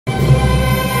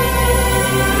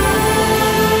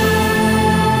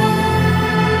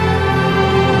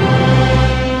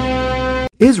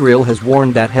Israel has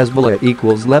warned that Hezbollah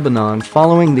equals Lebanon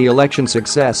following the election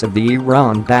success of the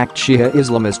Iran-backed Shia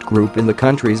Islamist group in the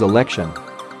country's election.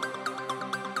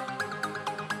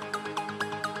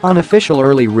 Unofficial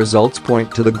early results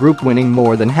point to the group winning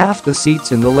more than half the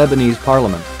seats in the Lebanese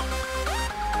parliament.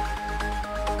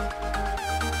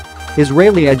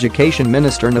 Israeli Education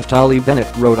Minister Naftali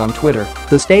Bennett wrote on Twitter,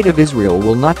 "The state of Israel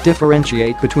will not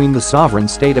differentiate between the sovereign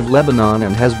state of Lebanon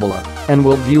and Hezbollah, and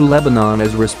will view Lebanon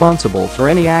as responsible for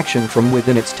any action from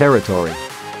within its territory."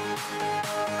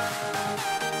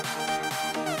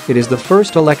 It is the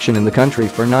first election in the country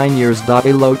for 9 years.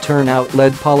 A low turnout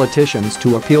led politicians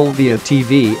to appeal via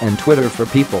TV and Twitter for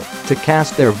people to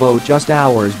cast their vote just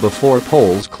hours before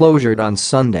polls closed on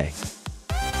Sunday.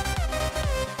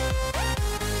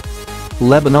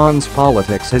 Lebanon's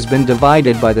politics has been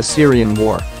divided by the Syrian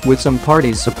war, with some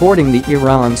parties supporting the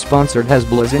Iran-sponsored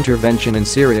Hezbollah's intervention in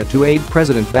Syria to aid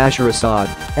President Bashar Assad,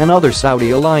 and other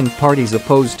Saudi-aligned parties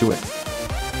opposed to it.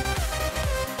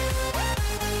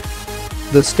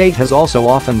 The state has also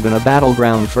often been a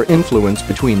battleground for influence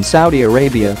between Saudi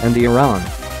Arabia and Iran.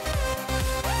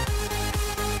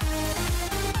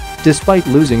 Despite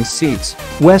losing seats,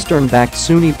 Western-backed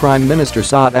Sunni Prime Minister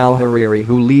Saad al-Hariri,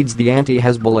 who leads the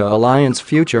anti-Hezbollah Alliance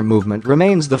Future movement,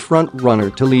 remains the front-runner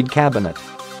to lead cabinet.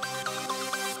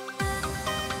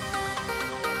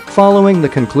 Following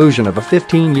the conclusion of a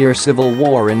 15-year civil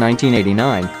war in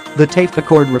 1989, the TAIF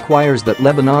Accord requires that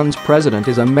Lebanon's president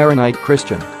is a Maronite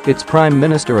Christian, its prime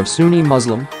minister a Sunni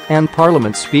Muslim, and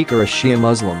parliament speaker a Shia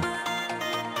Muslim.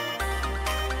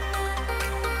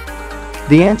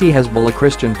 The anti-Hezbollah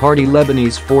Christian Party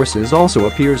Lebanese Forces also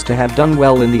appears to have done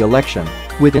well in the election,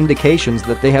 with indications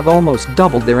that they have almost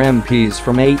doubled their MPs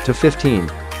from 8 to 15.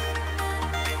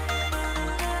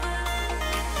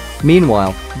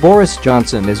 Meanwhile, Boris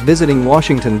Johnson is visiting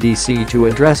Washington, D.C. to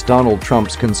address Donald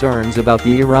Trump's concerns about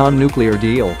the Iran nuclear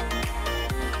deal.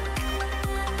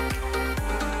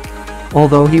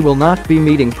 Although he will not be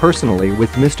meeting personally with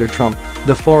Mr. Trump,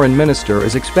 the foreign minister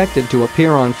is expected to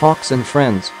appear on Fox and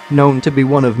Friends, known to be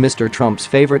one of Mr. Trump's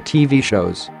favorite TV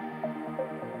shows.